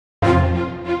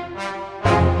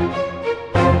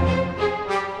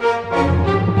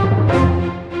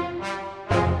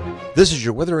This is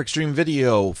your Weather Extreme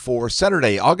video for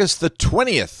Saturday, August the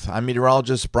 20th. I'm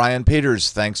meteorologist Brian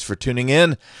Peters. Thanks for tuning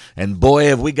in. And boy,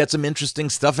 have we got some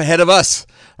interesting stuff ahead of us.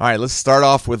 All right, let's start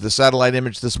off with the satellite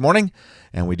image this morning.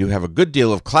 And we do have a good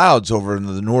deal of clouds over in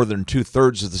the northern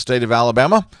two-thirds of the state of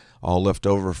Alabama, all left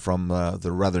over from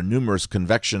the rather numerous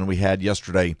convection we had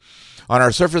yesterday. On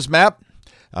our surface map,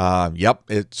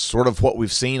 it's sort of what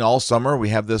we've seen all summer. We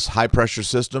have this high-pressure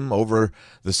system over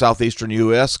the southeastern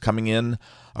U.S. coming in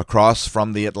across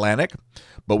from the Atlantic.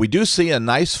 But we do see a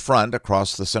nice front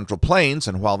across the Central Plains,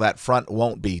 and while that front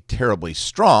won't be terribly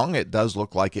strong, it does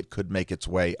look like it could make its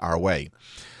way our way.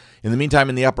 In the meantime,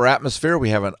 in the upper atmosphere,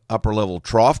 we have an upper-level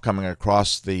trough coming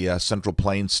across the Central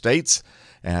Plains states,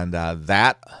 and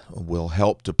that will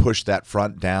help to push that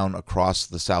front down across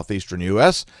the southeastern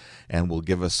U.S. and will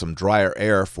give us some drier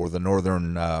air for the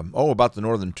northern, about the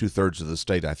northern two-thirds of the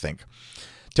state, I think.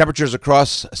 Temperatures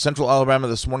across central Alabama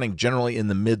this morning generally in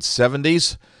the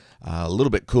mid-70s, a little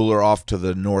bit cooler off to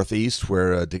the northeast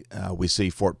where we see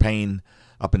Fort Payne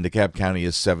up in DeKalb County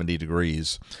is 70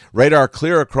 degrees. Radar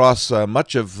clear across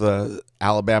much of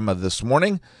Alabama this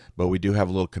morning, but we do have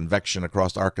a little convection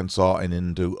across Arkansas and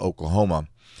into Oklahoma.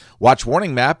 Watch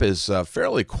warning map is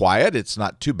fairly quiet. It's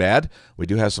not too bad. We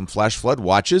do have some flash flood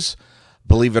watches,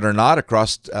 believe it or not,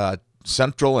 across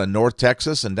Central and North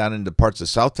Texas and down into parts of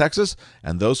South Texas,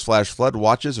 and those flash flood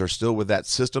watches are still with that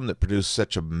system that produced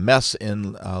such a mess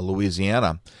in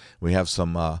Louisiana. We have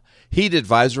some heat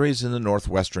advisories in the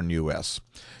northwestern U.S.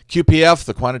 QPF,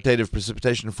 the quantitative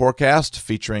precipitation forecast,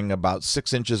 featuring about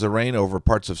 6 inches of rain over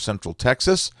parts of central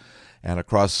Texas and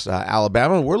across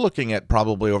Alabama. We're looking at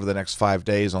probably over the next 5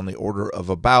 days on the order of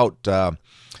about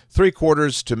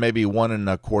 3/4 to maybe 1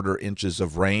 1/4 inches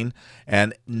of rain,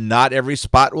 and not every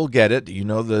spot will get it. You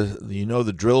know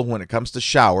the drill when it comes to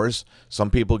showers.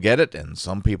 Some people get it and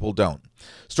some people don't.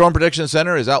 Storm Prediction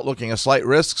Center is outlooking a slight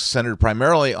risk centered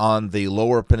primarily on the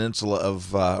lower peninsula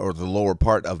of or the lower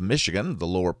part of Michigan, the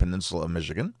lower peninsula of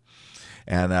Michigan.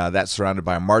 And that's surrounded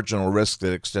by a marginal risk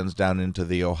that extends down into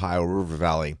the Ohio River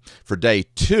Valley. For day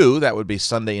 2, that would be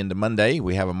Sunday into Monday,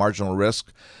 we have a marginal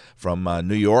risk from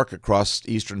New York across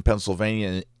eastern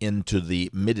Pennsylvania into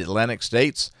the mid-Atlantic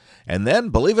states. And then,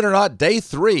 believe it or not, day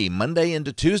 3, Monday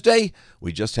into Tuesday,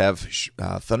 we just have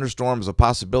thunderstorms a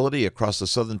possibility across the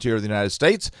southern tier of the United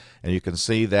States. And you can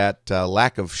see that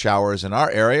lack of showers in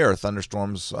our area, or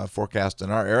thunderstorms forecast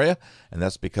in our area, and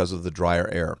that's because of the drier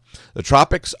air. The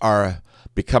tropics are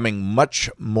becoming much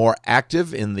more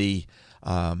active in the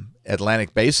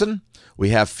Atlantic Basin. We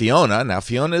have Fiona. Now,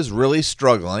 Fiona is really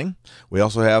struggling. We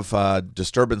also have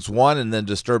Disturbance 1 and then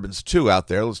Disturbance 2 out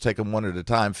there. Let's take them one at a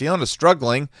time. Fiona's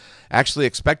struggling, actually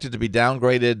expected to be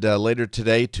downgraded later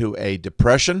today to a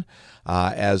depression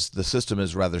as the system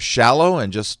is rather shallow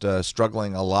and just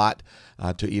struggling a lot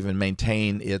to even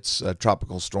maintain its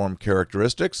tropical storm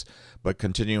characteristics, but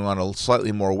continuing on a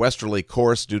slightly more westerly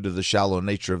course due to the shallow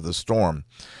nature of the storm.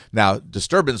 Now,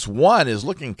 Disturbance 1 is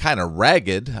looking kind of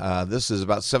ragged. This is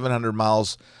about 700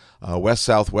 miles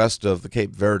west-southwest of the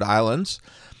Cape Verde Islands.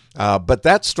 But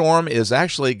that storm is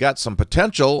actually got some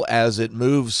potential as it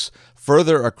moves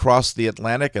further across the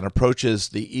Atlantic and approaches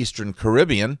the eastern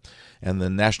Caribbean. And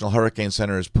the National Hurricane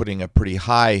Center is putting a pretty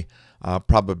high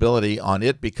probability on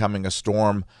it becoming a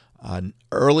storm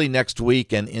early next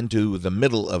week and into the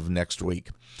middle of next week.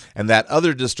 And that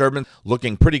other disturbance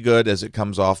looking pretty good as it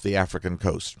comes off the African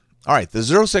coast. All right, the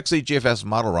 06E GFS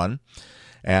model run.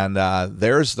 And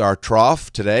there's our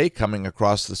trough today coming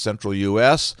across the central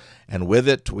U.S. And with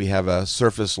it, we have a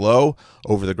surface low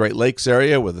over the Great Lakes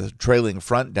area with a trailing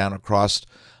front down across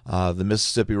the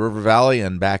Mississippi River Valley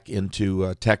and back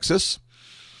into Texas.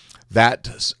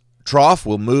 That trough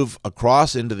will move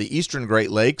across into the eastern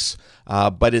Great Lakes,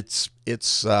 but its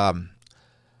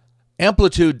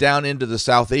amplitude down into the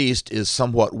southeast is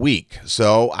somewhat weak.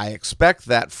 So I expect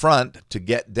that front to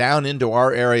get down into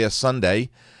our area Sunday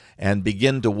and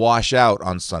begin to wash out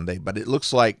on Sunday. But it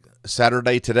looks like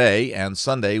Saturday today and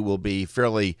Sunday will be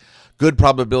fairly good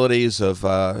probabilities of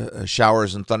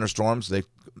showers and thunderstorms. They're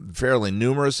fairly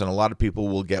numerous, and a lot of people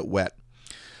will get wet.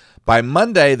 By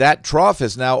Monday, that trough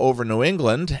is now over New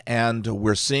England, and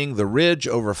we're seeing the ridge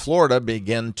over Florida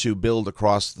begin to build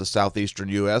across the southeastern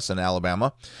U.S. and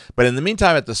Alabama. But in the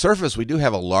meantime, at the surface, we do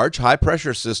have a large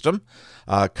high-pressure system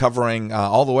covering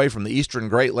all the way from the eastern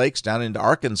Great Lakes down into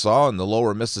Arkansas and the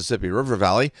lower Mississippi River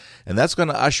Valley, and that's going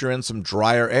to usher in some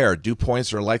drier air. Dew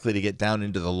points are likely to get down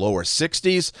into the lower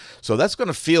 60s, so that's going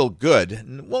to feel good.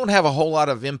 It won't have a whole lot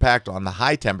of impact on the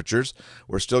high temperatures.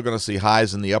 We're still going to see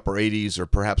highs in the upper 80s or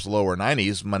perhaps lower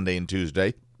 90s Monday and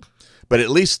Tuesday, but at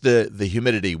least the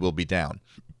humidity will be down.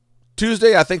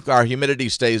 Tuesday, I think our humidity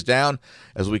stays down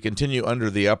as we continue under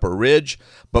the upper ridge.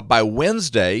 But by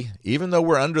Wednesday, even though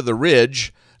we're under the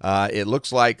ridge, it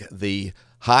looks like the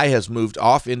high has moved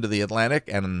off into the Atlantic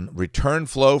and return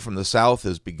flow from the south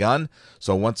has begun.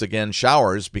 So once again,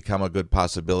 showers become a good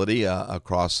possibility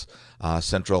across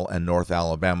central and north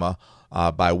Alabama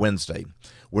by Wednesday.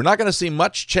 We're not going to see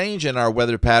much change in our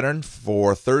weather pattern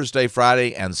for Thursday,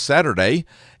 Friday, and Saturday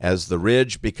as the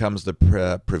ridge becomes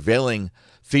the prevailing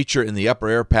feature in the upper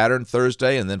air pattern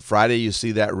Thursday, and then Friday you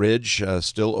see that ridge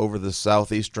still over the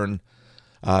southeastern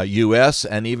U.S.,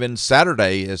 and even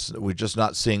Saturday we're just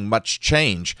not seeing much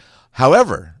change.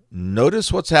 However,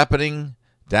 notice what's happening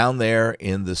down there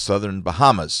in the southern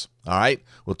Bahamas. All right,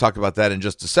 we'll talk about that in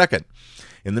just a second.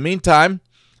 In the meantime,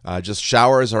 just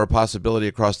showers are a possibility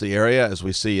across the area as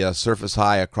we see a surface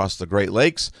high across the Great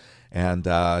Lakes, and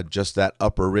just that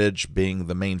upper ridge being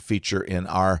the main feature in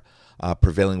our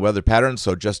prevailing weather pattern,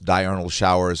 so just diurnal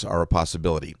showers are a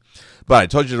possibility. But I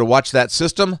told you to watch that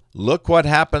system. Look what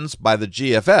happens by the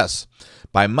GFS.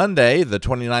 By Monday, the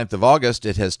 29th of August,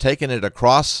 it has taken it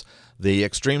across the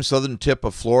extreme southern tip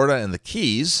of Florida and the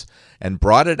Keys and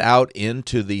brought it out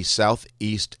into the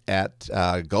southeast at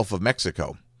Gulf of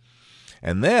Mexico.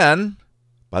 And then,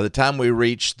 by the time we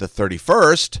reach the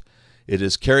 31st, it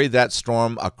has carried that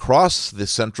storm across the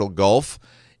central Gulf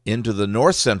into the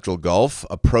north central Gulf,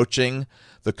 approaching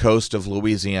the coast of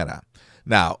Louisiana.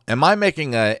 Now, am I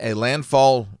making a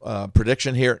landfall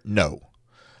prediction here? No.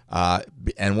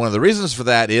 And one of the reasons for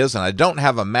that is, and I don't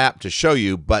have a map to show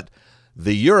you, but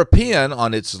the European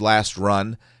on its last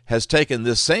run has taken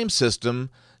this same system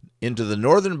into the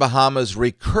northern Bahamas,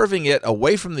 recurving it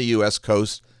away from the U.S.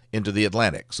 coast into the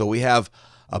Atlantic. So we have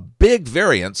a big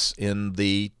variance in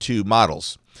the two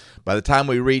models. By the time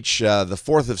we reach the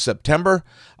 4th of September,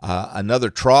 another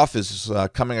trough is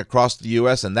coming across the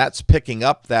U.S., and that's picking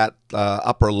up that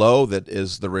upper low that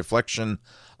is the reflection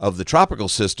of the tropical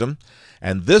system.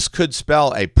 And this could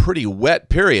spell a pretty wet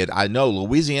period. I know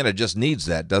Louisiana just needs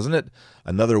that, doesn't it?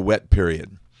 Another wet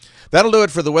period. That'll do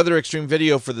it for the Weather Extreme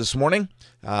video for this morning.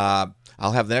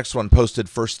 I'll have the next one posted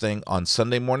first thing on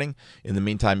Sunday morning. In the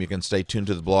meantime, you can stay tuned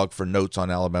to the blog for notes on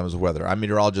Alabama's weather. I'm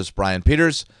meteorologist Brian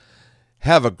Peters.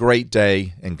 Have a great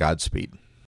day and Godspeed.